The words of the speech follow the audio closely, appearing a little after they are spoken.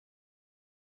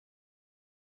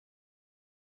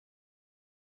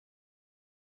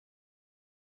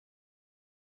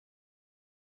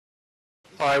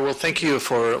All right, well, thank you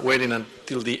for waiting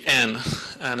until the end.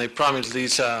 And I promise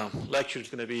this lecture is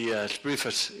going to be as brief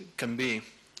as it can be,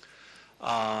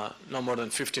 no more than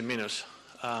 15 minutes.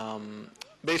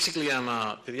 Basically, I'm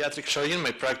a pediatric surgeon. My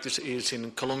practice is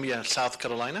in Columbia, South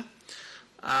Carolina.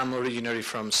 I'm originally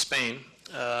from Spain.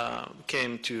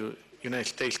 Came to United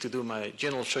States to do my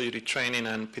general surgery training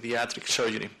and pediatric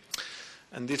surgery.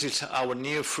 And this is our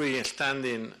new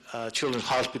freestanding children's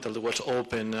hospital that was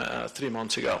opened 3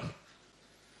 months ago.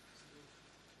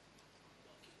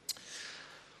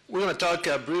 We're going to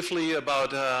talk briefly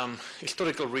about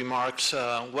historical remarks,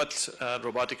 what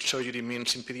robotic surgery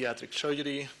means in pediatric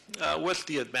surgery, what's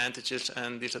the advantages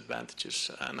and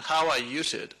disadvantages, and how I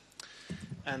use it,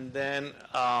 and then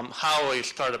how I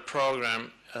start a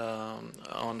program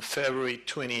on February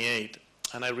 28th.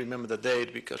 And I remember the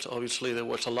date because obviously there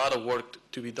was a lot of work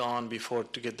to be done before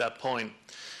to get that point.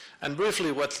 And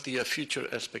briefly, what's the future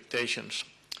expectations?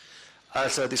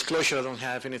 As a disclosure, I don't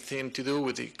have anything to do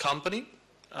with the company.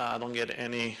 I don't get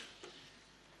any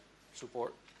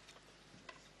support.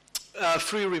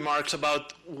 Three remarks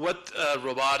about what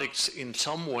robotics in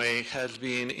some way has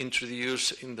been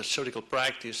introduced in the surgical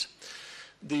practice.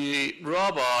 The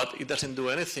robot, it doesn't do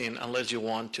anything unless you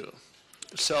want to.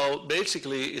 So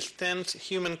basically, it extends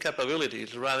human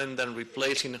capabilities rather than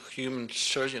replacing human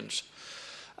surgeons.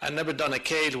 I've never done a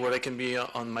case where I can be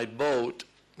on my boat,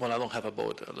 well, I don't have a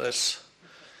boat,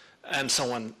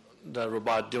 and the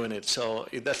robot doing it. So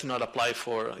it does not apply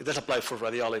for, it does apply for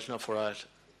radiology, not for us.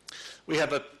 We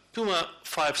have a Puma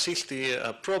 560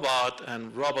 Probot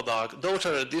and Robodog. Those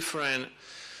are different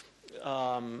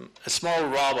small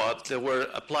robots that were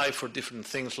applied for different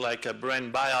things like a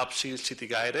brain biopsy, CT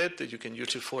guided, that you can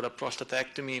use it for a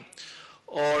prostatectomy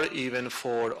or even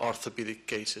for orthopedic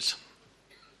cases.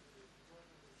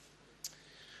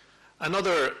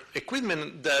 Another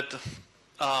equipment that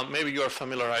maybe you are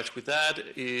familiarized with that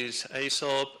is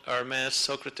ASOP, Hermes,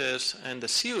 Socrates, and the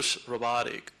Zeus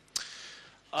robotic.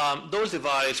 Those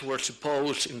devices were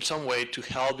supposed in some way to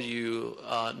help you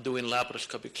doing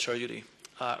laparoscopic surgery.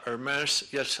 Hermes,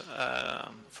 yes,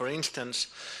 for instance,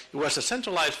 it was a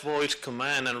centralized voice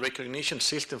command and recognition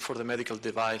system for the medical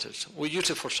devices. We used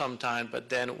it for some time, but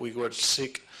then we were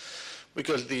sick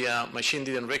because the machine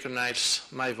didn't recognize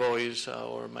my voice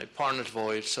or my partner's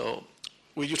voice. So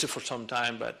we used it for some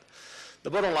time, but the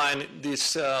bottom line,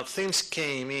 these things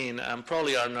came in and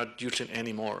probably are not used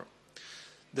anymore.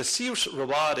 The Zeus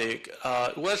robotic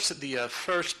was the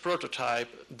first prototype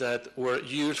that were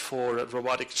used for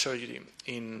robotic surgery,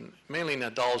 mainly in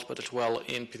adults, but as well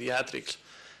in pediatrics,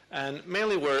 and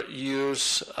mainly were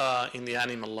used in the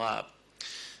animal lab.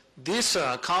 This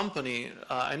company,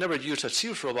 I never used a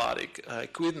Zeus robotic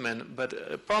equipment, but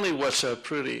it probably was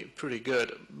pretty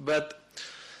good. But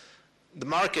the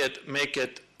market make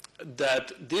it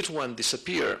that this one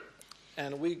disappear,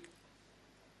 and we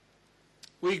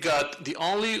got the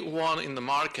only one in the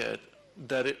market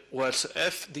that it was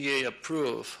FDA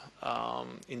approved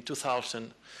in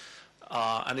 2000,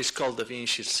 and it's called Da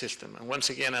Vinci system. And once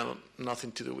again, I have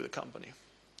nothing to do with the company.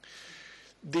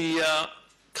 The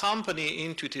company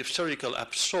Intuitive Surgical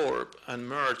absorbed and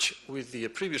merged with the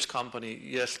previous company,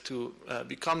 yes, to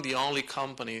become the only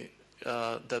company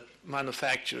that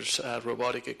manufactures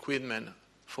robotic equipment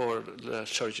for the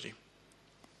surgery.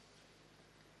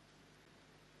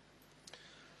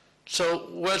 So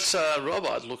what's a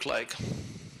robot look like?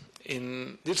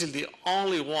 This is the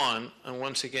only one, and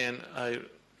once again, I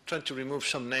tried to remove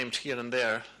some names here and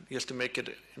there just to make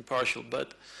it impartial,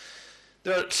 but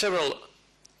there are several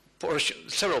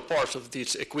parts of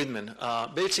this equipment.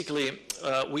 Basically,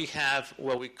 we have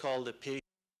what we call the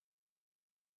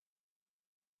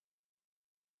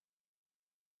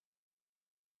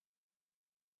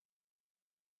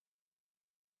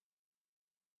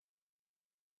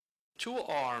two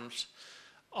arms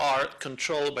are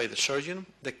controlled by the surgeon.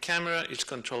 The camera is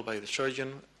controlled by the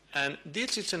surgeon. And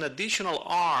this is an additional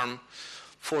arm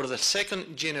for the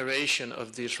second generation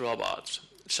of these robots.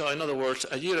 So in other words,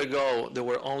 a year ago, there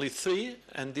were only 3,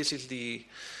 and this is the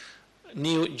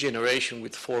new generation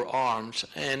with 4 arms.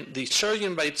 And the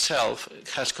surgeon by itself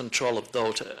has control of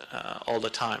those all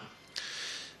the time.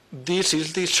 This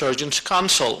is the surgeon's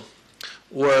console,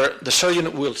 where the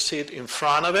surgeon will sit in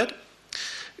front of it.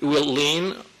 It will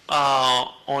lean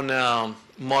on a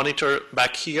monitor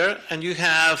back here, and you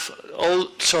have all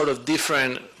sort of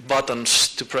different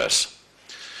buttons to press.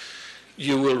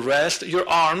 You will rest your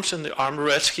arms, and the arm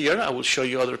rests here. I will show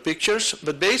you other pictures,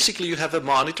 but basically you have a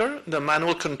monitor, the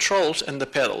manual controls, and the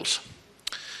pedals.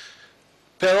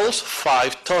 Pedals,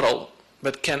 5 total,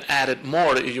 but can add it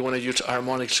more if you want to use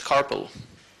harmonic scalpel.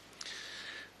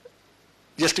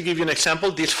 Just to give you an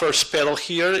example, this first pedal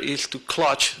here is to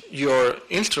clutch your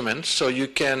instruments so you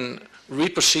can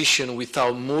reposition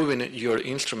without moving your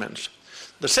instruments.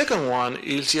 The second one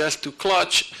is just to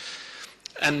clutch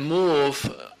and move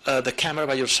the camera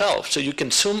by yourself. So you can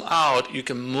zoom out, you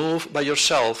can move by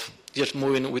yourself, just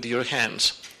moving with your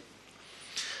hands.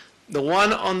 The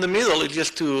one on the middle is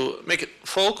just to make it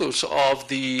focus of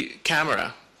the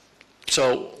camera.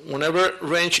 So whenever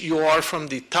range you are from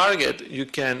the target, you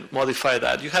can modify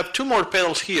that. You have two more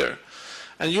pedals here,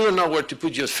 and you don't know where to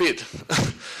put your feet.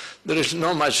 There is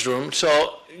not much room.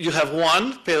 So you have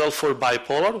one pedal for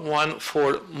bipolar, one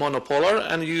for monopolar,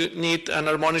 and you need an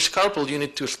harmonic scalpel. You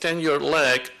need to extend your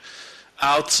leg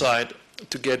outside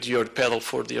to get your pedal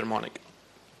for the harmonic.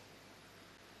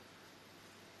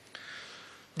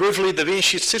 Briefly, the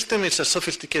VinSheet system is a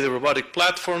sophisticated robotic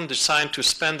platform designed to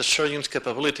expand the surgeon's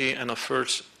capability and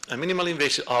offers a minimally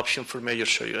invasive option for major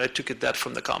surgery. I took that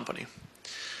from the company.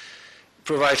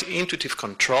 Provides intuitive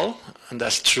control, and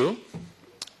that's true.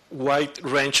 Wide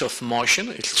range of motion,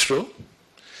 it's true.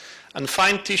 And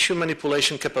fine tissue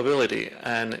manipulation capability,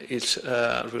 and it's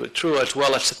really true, as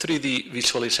well as 3D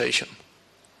visualization.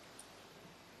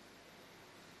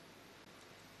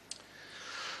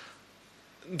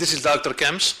 This is Dr.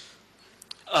 Kemps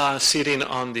sitting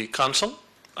on the console.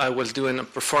 I was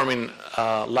performing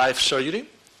live surgery.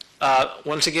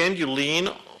 Once again, you lean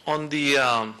on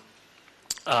the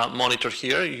monitor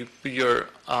here. You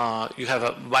have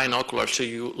a binocular, so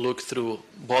you look through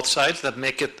both sides that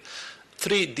make it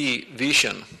 3D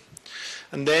vision.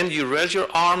 And then you raise your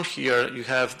arm here. You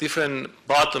have different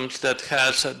buttons that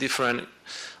has different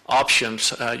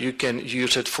options. You can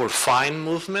use it for fine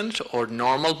movements or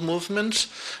normal movements,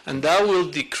 and that will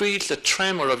decrease the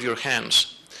tremor of your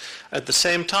hands. At the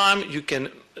same time, you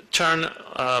can turn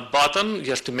a button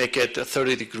just to make it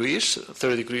 30 degrees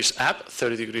up,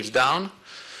 30 degrees down.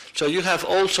 So you have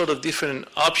all sort of different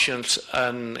options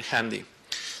and handy.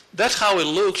 That's how it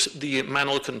looks, the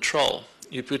manual control.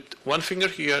 You put one finger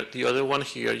here, the other one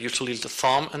here, usually it's the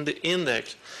thumb and the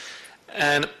index.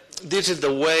 And this is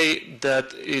the way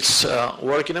that it's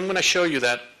working. I'm going to show you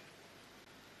that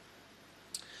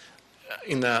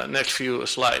in the next few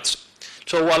slides.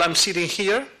 So while I'm sitting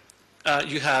here,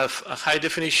 you have high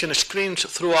definition screens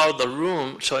throughout the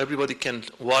room so everybody can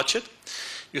watch it.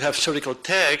 You have surgical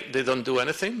tech. They don't do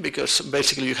anything because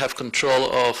basically you have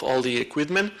control of all the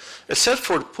equipment except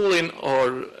for pulling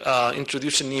or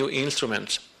introducing new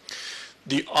instruments.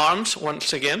 The arms,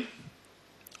 once again,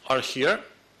 are here.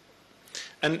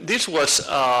 And this was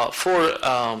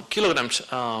 4 kilograms,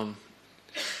 I'm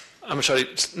sorry,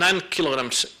 9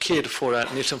 kilograms kit for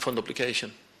a Nielsen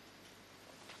fundoplication.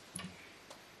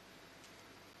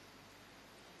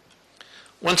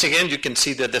 Once again, you can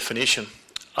see the definition.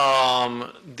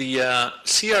 The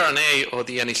CRNA or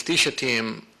the anesthesia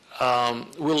team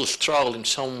will struggle in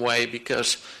some way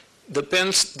because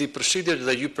depends the procedure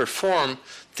that you perform,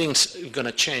 things are going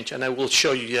to change, and I will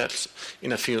show you that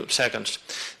in a few seconds.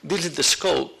 This is the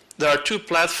scope. There are two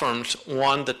platforms,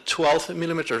 one the 12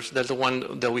 millimeters, that's the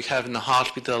one that we have in the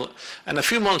hospital, and a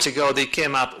few months ago they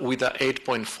came up with a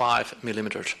 8.5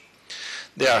 millimeters.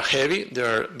 They are heavy, they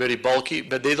are very bulky,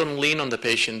 but they don't lean on the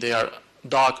patient, they are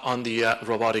docked on the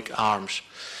robotic arms.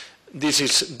 This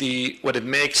is what it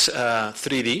makes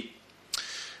 3D.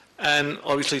 And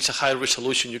obviously it's a high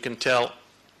resolution. You can tell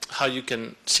how you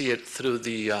can see it through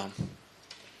the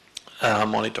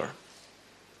monitor.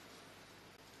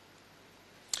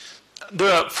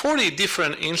 There are 40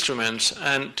 different instruments,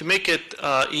 and to make it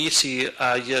easy,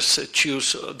 I just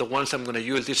choose the ones I'm going to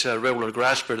use. This is a regular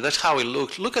grasper. That's how it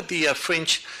looks. Look at the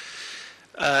fringe,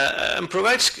 and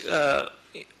provides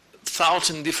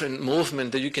 1,000 different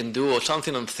movements that you can do, or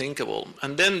something unthinkable.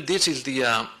 And then this is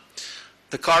the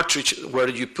cartridge where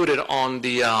you put it on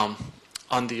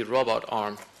the robot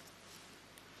arm,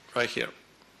 right here.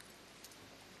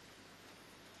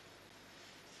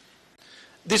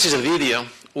 This is a video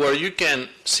where you can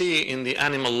see in the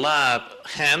animal lab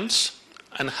hands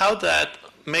and how that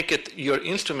make it your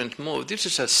instrument move. This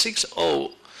is a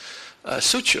 6/0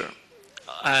 suture,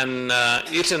 and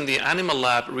it's in the animal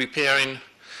lab repairing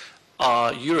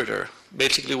ureter.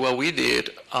 Basically what we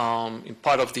did in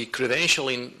part of the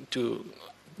credentialing to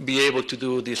be able to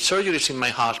do the surgeries in my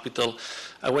hospital,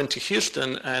 I went to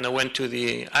Houston and I went to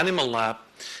the animal lab,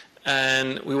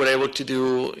 and we were able to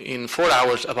do in 4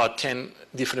 hours about 10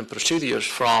 different procedures,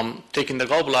 from taking the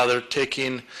gallbladder,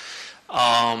 taking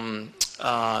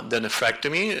the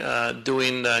nephrectomy,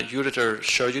 doing the ureter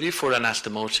surgery for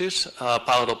anastomosis,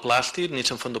 palatoplasty,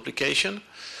 Nielsen fundoplication,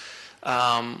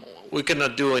 We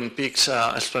cannot do in pigs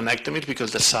splenectomy because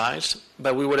of the size,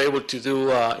 but we were able to do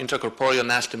intracorporeal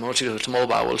anastomosis of the small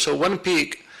bowel. So one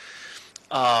pig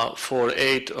for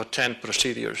 8 or 10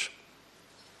 procedures.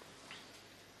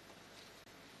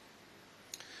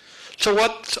 So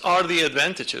what are the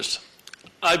advantages?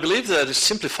 I believe that it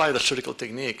simplifies the surgical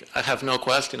technique. I have no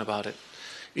question about it.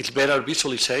 It's better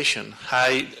visualization,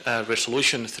 high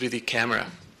resolution 3D camera.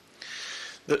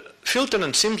 The filter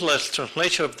and seamless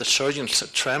translation of the surgeon's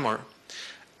tremor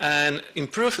and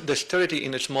improve the sterility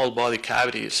in the small body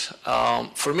cavities.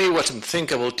 For me, it was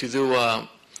unthinkable to do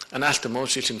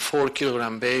anastomosis in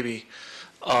 4-kilogram baby,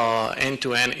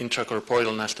 end-to-end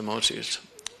intracorporeal anastomosis.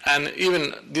 And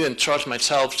even didn't trust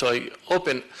myself, so I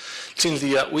opened, since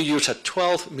we use a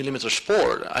 12 millimeter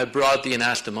sport, I brought the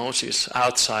anastomosis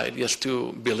outside just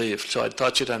to believe. So I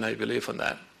touched it and I believe on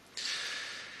that.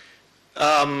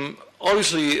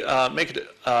 Obviously, make it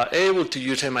able to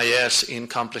use MIS in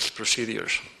complex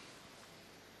procedures.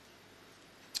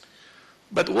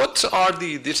 But what are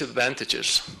the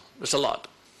disadvantages? There's a lot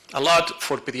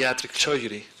for pediatric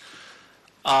surgery.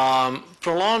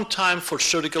 Prolonged time for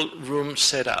surgical room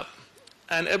setup.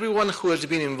 And everyone who has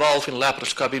been involved in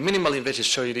laparoscopy, minimally invasive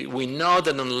surgery, we know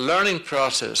that in the learning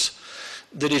process,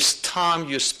 there is time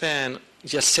you spend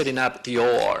just setting up the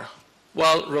OR.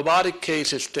 Well, robotic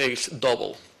cases takes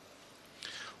double.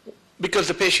 Because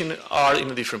the patient are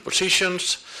in different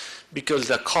positions, because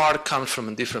the card comes from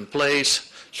a different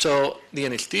place, so the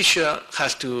anesthesia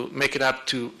has to make it up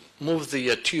to move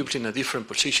the tubes in a different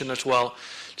position as well.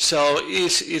 So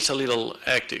it's a little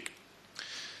hectic.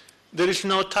 There is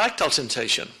no tactile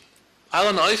sensation. I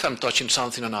don't know if I'm touching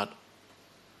something or not.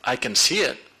 I can see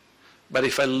it. But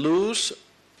if I lose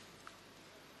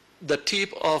the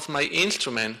tip of my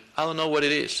instrument, I don't know what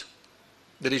it is.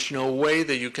 There is no way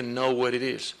that you can know what it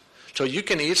is. So you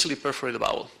can easily perforate the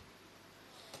bowel.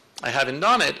 I haven't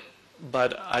done it,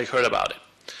 but I heard about it.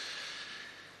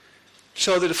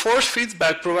 So the force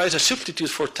feedback provides a substitute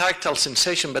for tactile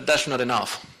sensation, but that's not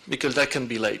enough because that can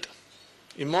be late,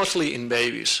 mostly in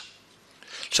babies.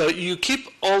 So you keep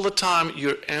all the time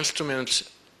your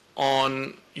instruments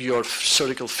on your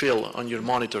surgical field, on your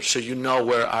monitor, so you know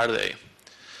where are they.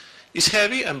 It's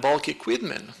heavy and bulky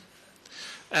equipment.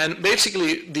 And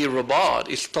basically the robot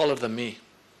is taller than me.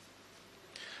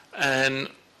 And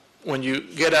when you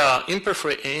get an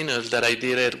imperforate anus that I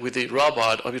did it with the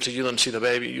robot, obviously you don't see the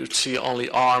baby, you see only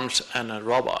arms and a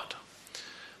robot.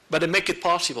 But I make it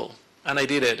possible, and I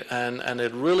did it, and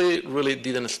it really, really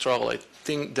didn't struggle. I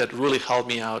think that really helped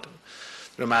me out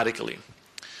dramatically.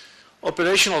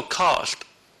 Operational cost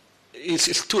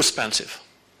is too expensive.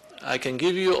 I can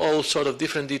give you all sort of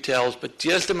different details, but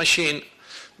just the machine,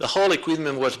 the whole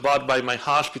equipment was bought by my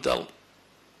hospital,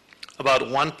 about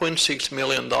 $1.6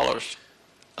 million.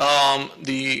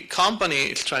 The company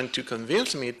is trying to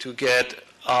convince me to get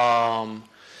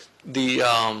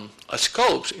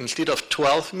scopes instead of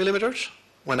 12 millimeters,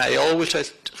 when I always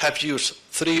have used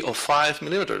 3 or 5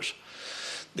 millimeters.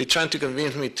 They're trying to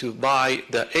convince me to buy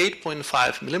the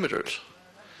 8.5 millimeters.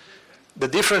 The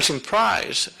difference in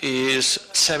price is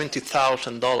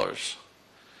 $70,000.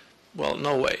 Well,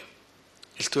 no way.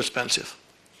 It's too expensive.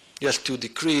 Just to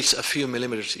decrease a few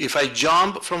millimeters. If I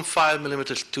jump from 5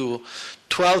 millimeters to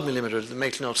 12 millimeters, it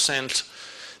makes no sense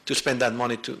to spend that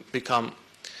money to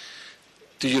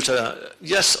use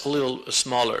just a little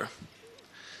smaller.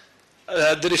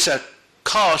 There is a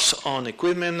cost on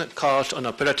equipment, cost on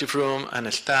operative room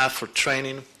and staff for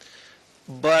training.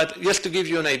 But just to give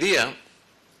you an idea,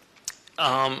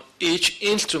 each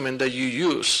instrument that you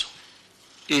use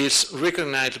is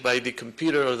recognized by the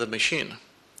computer or the machine.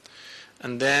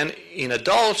 And then in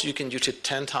adults, you can use it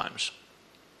 10 times.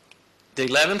 The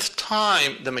 11th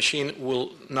time, the machine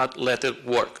will not let it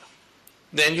work.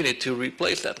 Then you need to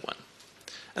replace that one.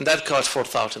 And that costs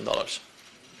 $4,000,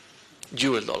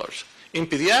 US dollars. In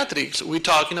pediatrics, we're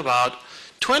talking about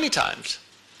 20 times.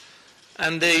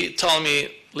 And they told me,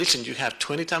 listen, you have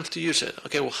 20 times to use it.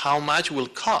 Okay, well, how much will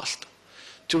it cost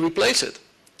to replace it?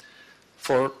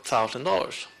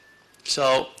 $4,000.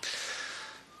 So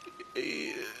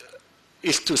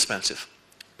it's too expensive.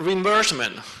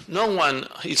 Reimbursement. No one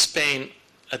is paying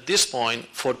at this point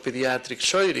for pediatric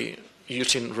surgery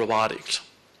using robotics.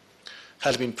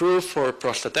 Has been proved for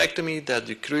prostatectomy that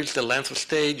decreases the length of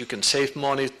stay. You can save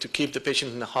money to keep the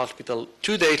patient in the hospital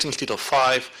 2 days instead of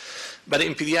 5. But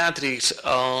in pediatrics,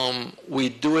 we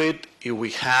do it if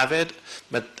we have it,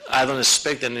 but I don't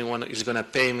expect that anyone is going to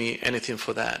pay me anything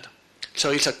for that. So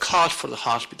it's a cost for the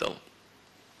hospital.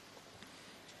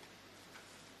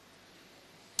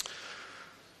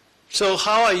 So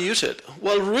how I use it?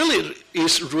 Well, really,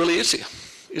 it's really easy.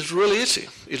 It's really easy.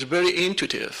 It's very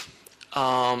intuitive.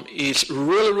 It's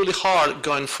really, really hard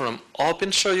going from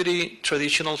open surgery,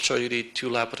 traditional surgery, to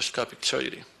laparoscopic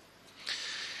surgery.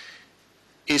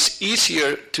 It's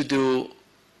easier to do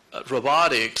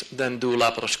robotics than do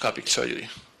laparoscopic surgery.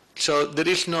 So there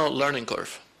is no learning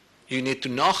curve. You need to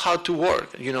know how to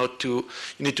work. You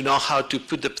need to know how to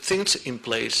put the things in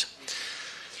place.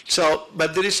 So,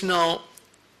 but there is no,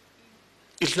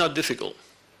 it's not difficult.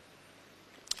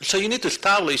 So you need to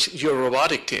establish your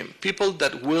robotic team, people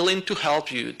that are willing to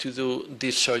help you to do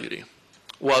this surgery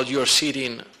while you're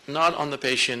sitting not on the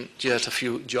patient, just a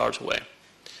few yards away.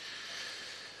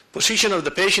 Position of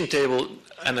the patient table,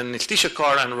 an anesthesia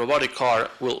card and a robotic card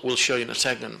we'll show you in a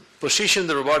second. Position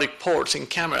the robotic ports in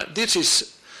camera. This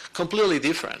is completely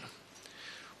different.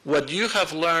 What you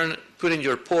have learned putting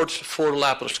your ports for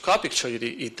laparoscopic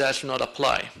surgery, it does not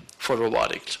apply for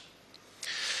robotics.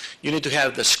 You need to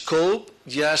have the scope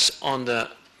just on the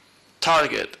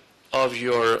target of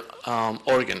your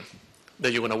organ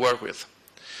that you want to work with.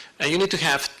 And you need to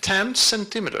have 10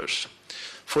 centimeters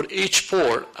for each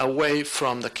port away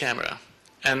from the camera,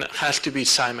 and it has to be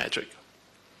symmetric.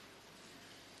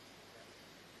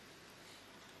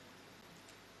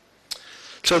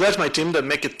 So that's my team that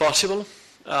make it possible.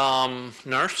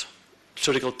 Nurse,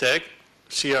 surgical tech,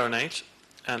 CRNAs,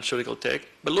 and surgical tech.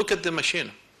 But look at the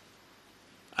machine.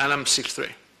 And I'm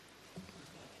 6'3".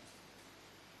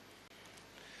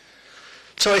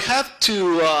 So I have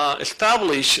to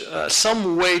establish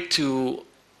some way to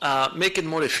make it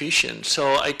more efficient.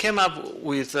 So I came up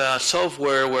with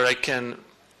software where I can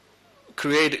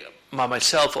create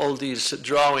myself all these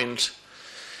drawings.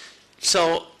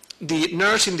 So the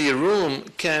nurse in the room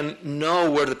can know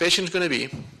where the patient is going to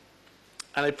be,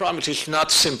 and I promise it's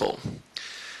not simple,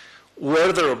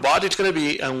 where the robot is going to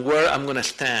be and where I'm going to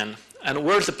stand, and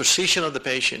where's the position of the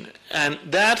patient, and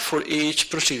that for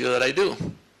each procedure that I do.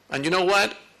 And you know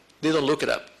what? They don't look it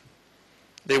up.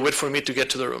 They wait for me to get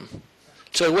to the room.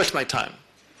 So I waste my time,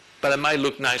 but I might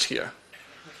look nice here.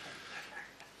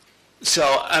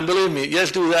 So, and believe me,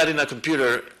 just do that in a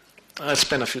computer. I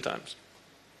spent a few times.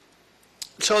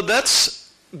 So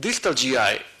that's distal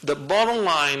GI. The bottom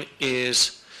line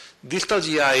is distal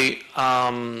GI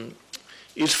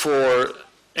is for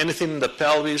anything in the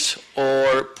pelvis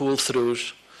or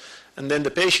pull-throughs. And then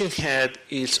the patient head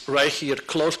is right here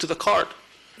close to the card,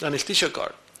 the anesthesia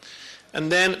card.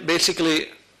 And then basically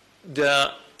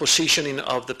the positioning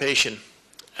of the patient,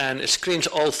 and screens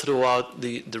all throughout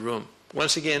the room.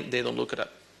 Once again, they don't look it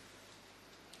up.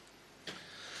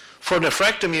 For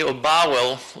nephrectomy of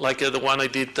bowel, like the one I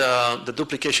did, the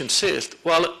duplication cyst,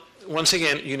 well, once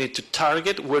again, you need to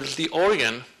target where's the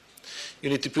organ. You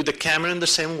need to put the camera in the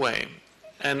same way,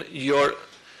 and your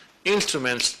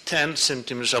instruments 10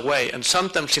 centimeters away. And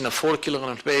sometimes in a 4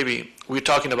 kilogram baby, we're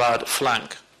talking about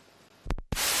flank.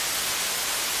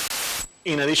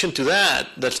 In addition to that,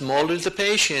 the smaller the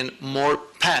patient, more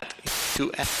pad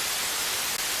to add.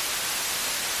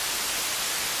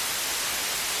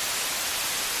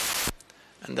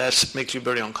 And that makes you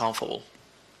very uncomfortable.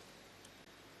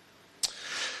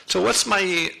 So what's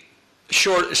my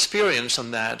short experience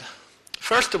on that?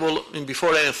 First of all, and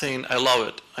before anything, I love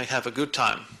it. I have a good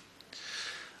time.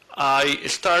 I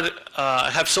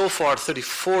have so far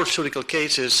 34 surgical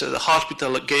cases. The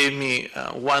hospital gave me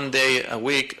 1 day a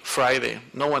week, Friday.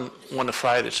 No one wanted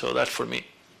Friday, so that's for me.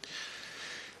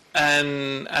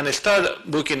 And I started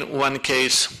booking one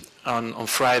case on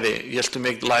Friday just to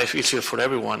make life easier for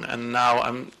everyone. And now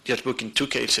I'm just booking 2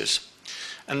 cases.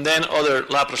 And then other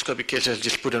laparoscopic cases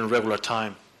just put in regular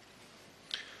time.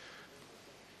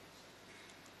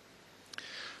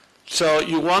 So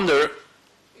you wonder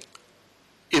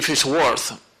if it's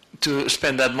worth to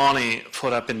spend that money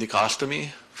for appendicostomy,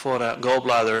 for a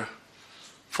gallbladder,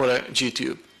 for a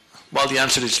G-tube. Well, the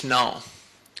answer is no.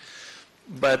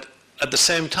 But at the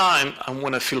same time, I'm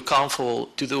going to feel comfortable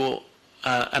to do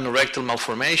an rectal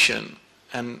malformation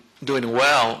and doing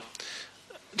well,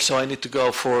 so I need to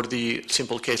go for the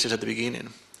simple cases at the beginning.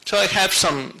 So I have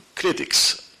some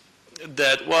critics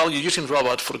that, well, you're using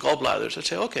robot for gallbladders. I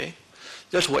say, okay,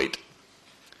 just wait.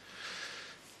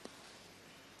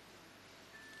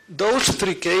 Those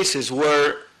 3 cases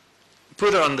were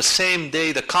put on the same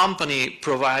day. The company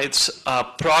provides a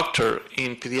proctor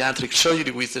in pediatric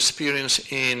surgery with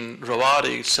experience in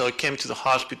robotics, so I came to the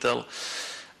hospital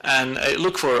and I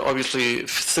looked for obviously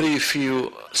 3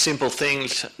 few simple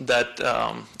things that,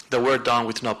 that were done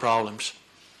with no problems.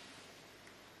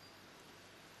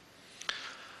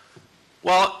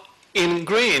 Well, in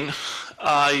green,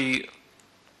 I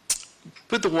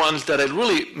put the ones that it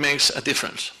really makes a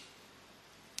difference.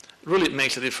 really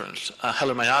makes a difference.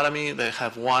 Helomyotomy, they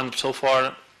have one so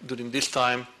far during this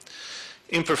time.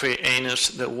 Imperfect anus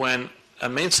that went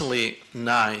amazingly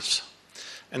nice.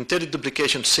 And teddy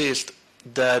duplication cyst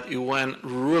that it went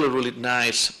really, really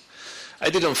nice. I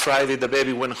did on Friday, the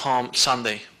baby went home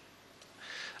Sunday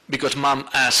because mom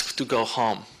asked to go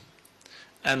home.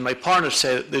 And my partner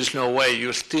said, there's no way,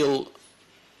 you're still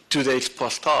 2 days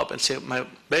post-op. And said, my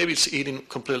baby's eating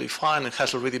completely fine and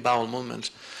has already bowel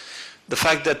movements. The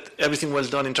fact that everything was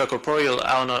done intracorporeal,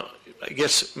 I don't know, I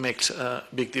guess makes a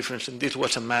big difference. And this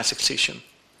was a mass excision.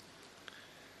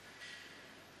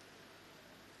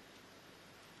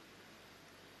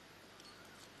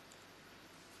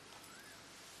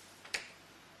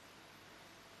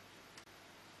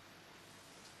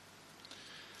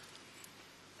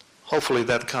 Hopefully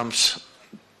that comes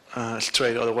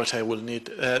straight, otherwise I will need.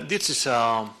 This is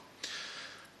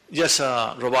just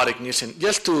a robotic Nissen,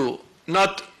 just to,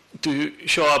 not to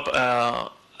show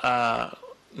up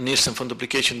Nissen from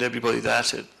duplication that everybody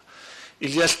does it.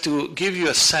 It's just to give you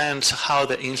a sense how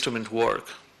the instruments work.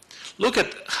 Look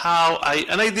at how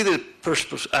I did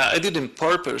it on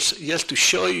purpose just to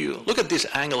show you, look at this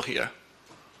angle here.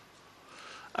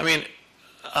 I mean,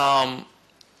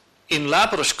 in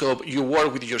laparoscope, you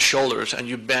work with your shoulders and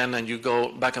you bend and you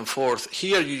go back and forth.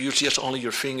 Here, you use just only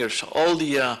your fingers. All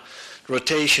the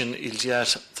rotation is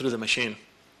just through the machine,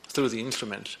 through the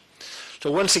instruments. So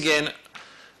once again,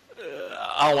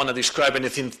 I don't want to describe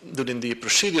anything during the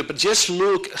procedure, but just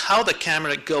look how the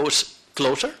camera goes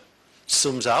closer,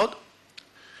 zooms out.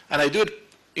 And I do it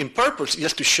in purpose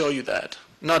just to show you that.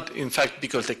 Not, in fact,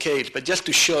 because the case, but just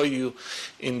to show you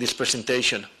in this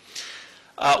presentation.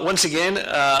 Once again,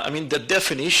 I mean, the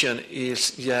definition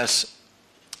is just,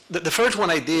 the first one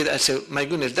I did, I said, my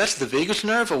goodness, that's the vagus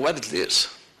nerve, or what is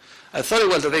this? I thought it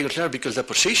was the vagus nerve because of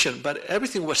the position, but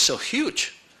everything was so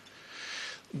huge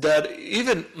that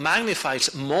even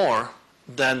magnifies more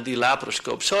than the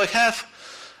laparoscope. So I have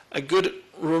a good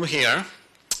room here,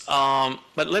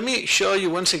 but let me show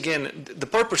you once again, the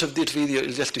purpose of this video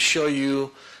is just to show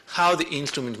you how the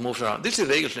instrument moves around. This is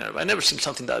the vagus nerve. I've never seen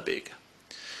something that big.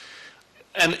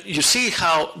 And you see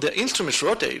how the instruments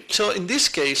rotate. So in this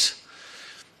case,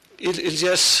 it's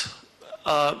just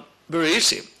very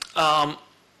easy.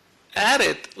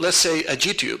 Add let's say, a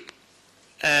G-tube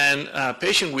and a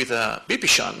patient with a BP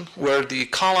shunt where the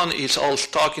colon is all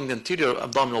stuck in the anterior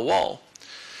abdominal wall.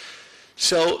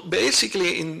 So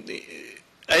basically,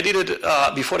 I did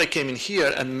it before I came in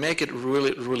here and make it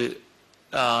really, really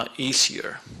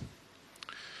easier.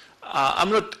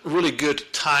 I'm not really good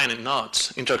tying in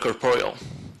knots, intracorporeal,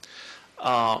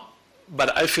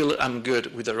 but I feel I'm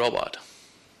good with the robot.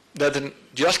 That doesn't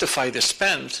justify the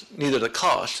spend, neither the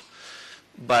cost,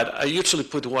 but I usually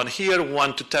put one here,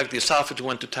 one to tag the esophagus,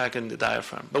 one to tag in the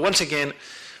diaphragm. But once again,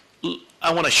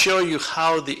 I want to show you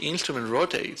how the instrument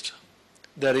rotates.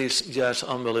 That is just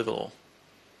unbelievable.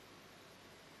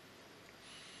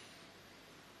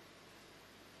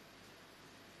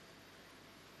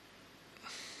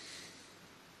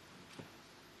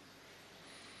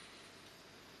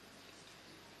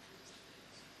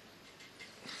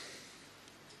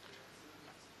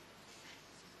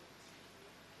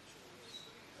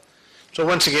 So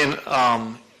once again,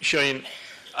 showing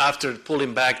after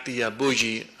pulling back the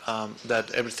bougie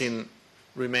that everything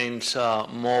remains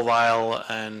mobile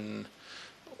and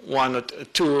 1 or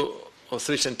 2 or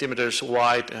 3 centimeters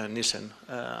wide Nissen.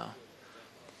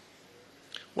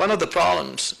 One of the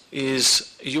problems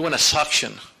is you want to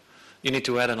suction, you need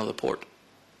to add another port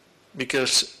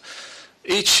because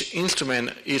each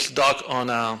instrument is docked on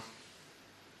a.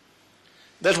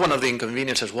 That's one of the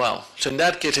inconveniences as well. So in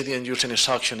that case, I didn't use any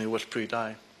suction, it was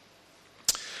pre-dye.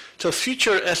 So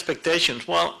future expectations,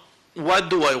 well,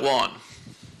 what do I want?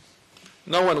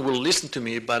 No one will listen to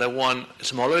me, but I want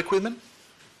smaller equipment,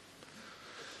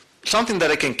 something that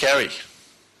I can carry,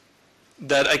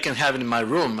 that I can have in my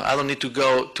room. I don't need to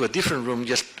go to a different room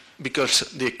just because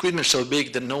the equipment is so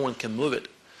big that no one can move it.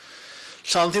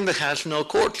 Something that has no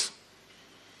cords.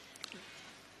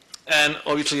 And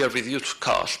obviously a reduced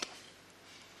cost,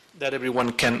 that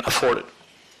everyone can afford it.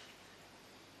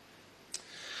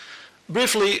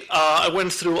 Briefly, I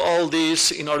went through all this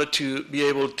in order to be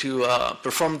able to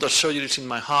perform the surgeries in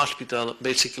my hospital,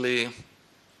 basically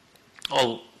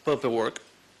all paperwork.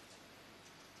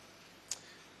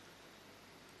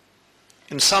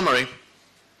 In summary,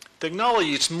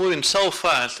 technology is moving so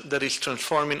fast that it's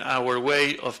transforming our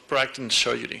way of practicing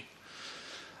surgery.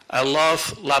 I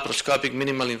love laparoscopic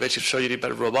minimal invasive surgery,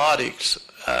 but robotics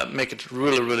make it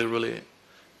really, really, really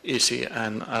easy,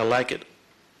 and I like it.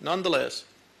 Nonetheless,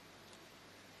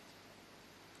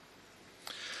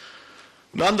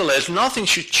 Nonetheless, nothing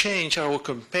should change our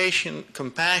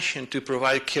compassion to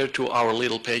provide care to our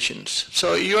little patients.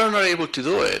 So you are not able to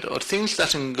do it, or things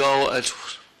doesn't go as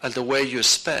the way you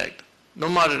expect. No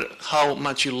matter how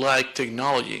much you like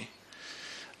technology,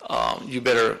 you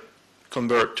better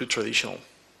convert to traditional.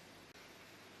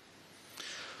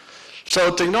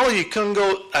 So technology can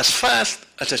go as fast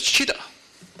as a cheetah.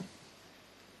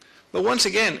 But once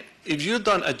again, if you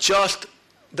don't adjust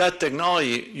that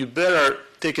technology, you better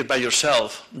take it by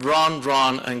yourself.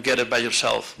 Run, and get it by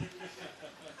yourself.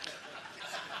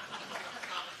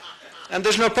 And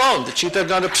there's no problem. The cheetah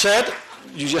got upset,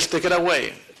 you just take it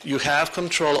away. You have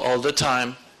control all the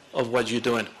time of what you're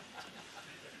doing.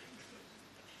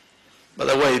 By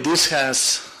the way, this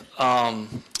has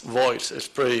voice. It's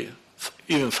pretty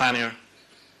even funnier.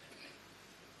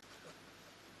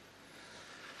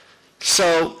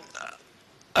 So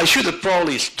I should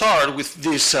probably start with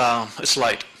this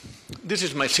slide. This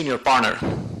is my senior partner.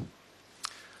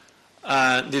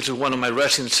 This is one of my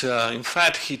residents. In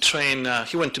fact, he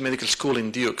went to medical school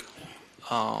in Duke,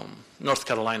 North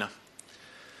Carolina.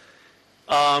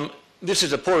 This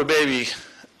is a poor baby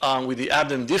with the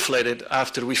abdomen deflated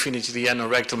after we finished the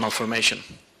anorectal malformation.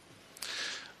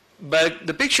 But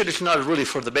the picture is not really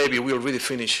for the baby. We already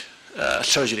finished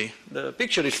surgery. The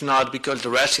picture is not because the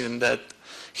resident that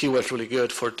he was really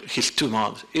good for his 2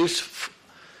 months. It's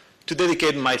to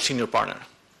dedicate my senior partner,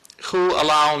 who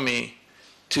allowed me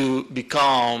to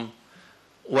become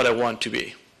what I want to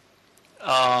be.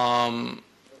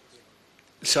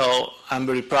 So I'm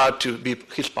very proud to be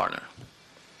his partner.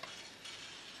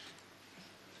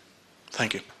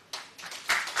 Thank you.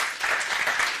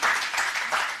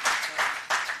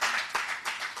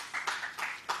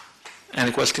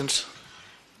 Any questions?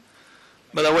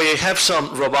 By the way, I have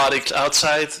some robotics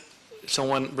outside. If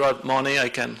someone brought money, I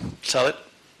can sell it.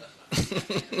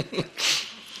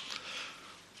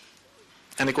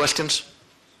 Any questions?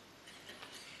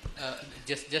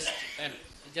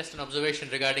 Just an observation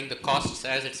regarding the costs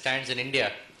as it stands in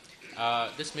India.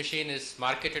 This machine is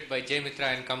marketed by J. Mitra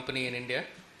and Company in India.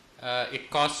 It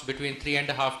costs between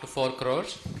 3.5 to 4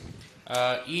 crores.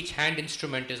 Each hand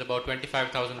instrument is about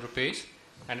 25,000 rupees.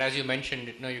 And as you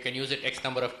mentioned, you can use it X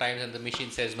number of times and the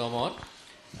machine says no more.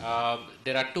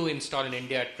 There are 2 installed in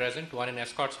India at present, one in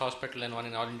Escorts Hospital and one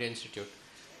in All India Institute.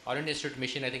 All India Institute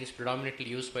machine I think is predominantly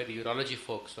used by the urology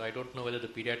folks, so I don't know whether the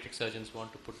pediatric surgeons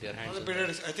want to put their hands on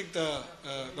it. I think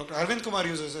Dr. Arvind Kumar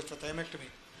uses it for thymectomy.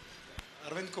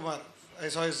 Arvind Kumar, I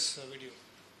saw his video.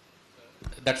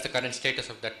 That's the current status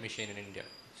of that machine in India.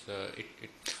 So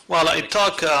well, I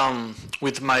talk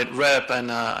with my rep,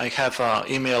 and I have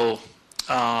an email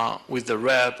with the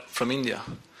rep from India.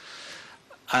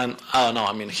 And I don't know,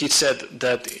 I mean, he said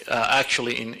that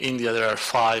actually in India there are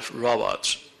 5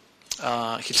 robots.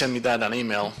 He sent me that an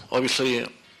email. Obviously,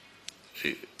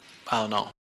 I don't know.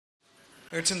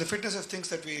 It's in the fitness of things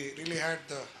that we really had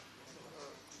the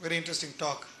very interesting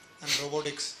talk on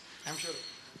robotics. I'm sure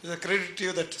it's a credit to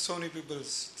you that so many people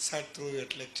sat through your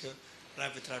lecture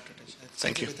with rapt attention.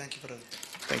 Thank you. Thank you for that.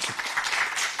 Thank you.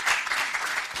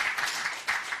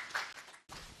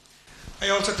 I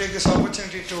also take this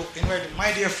opportunity to invite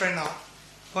my dear friend now,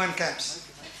 Juan Camps.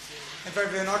 In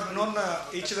fact, we have not known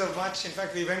each other much. In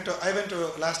fact, I went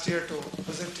to last year to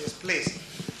visit his place.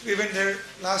 We went there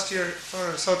last year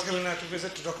for South Carolina to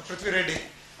visit Dr. Prithvi Reddy,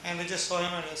 and we just saw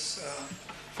him, and it was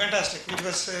fantastic. It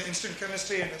was instant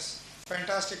chemistry, and it was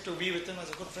fantastic to be with him as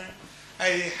a good friend.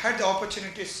 I had the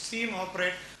opportunity to see him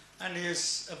operate, and he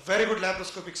is a very good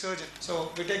laparoscopic surgeon.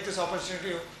 So we take this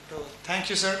opportunity to thank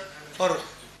you, sir, for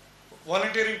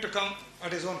volunteering to come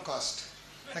at his own cost.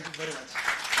 Thank you very much.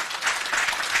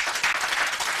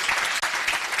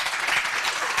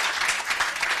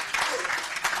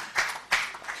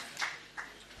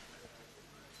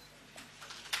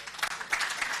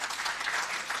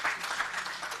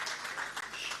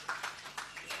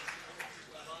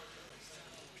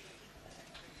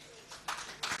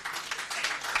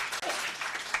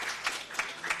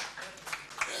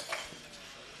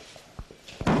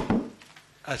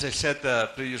 As I said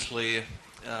previously,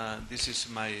 this is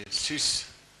my 6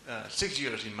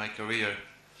 years in my career.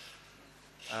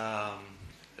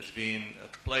 It's been a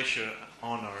pleasure,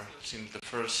 honor since the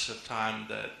first time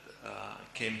that I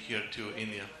came here to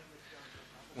India.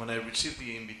 When I received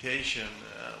the invitation,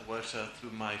 was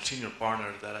through my senior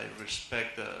partner that I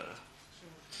respect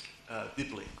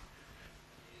deeply.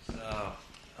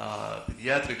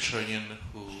 Pediatric surgeon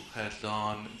who has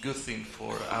done good things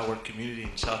for our community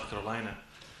in South Carolina.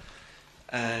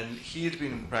 And he's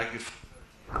been in practice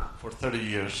for 30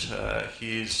 years.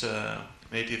 He's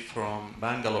native from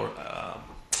Bangalore.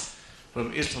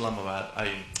 from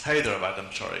Hyderabad,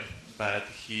 I'm sorry, but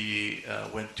he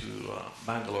went to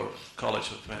Bangalore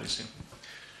College of Medicine.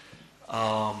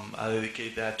 I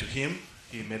dedicate that to him.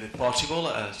 He made it possible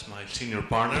as my senior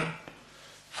partner,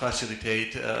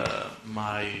 facilitate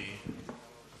my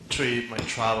trip, my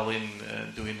traveling,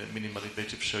 doing a minimal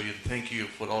invasive surgery. Thank you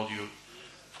for all you,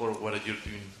 for what you're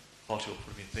doing possible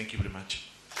for me. Thank you very much.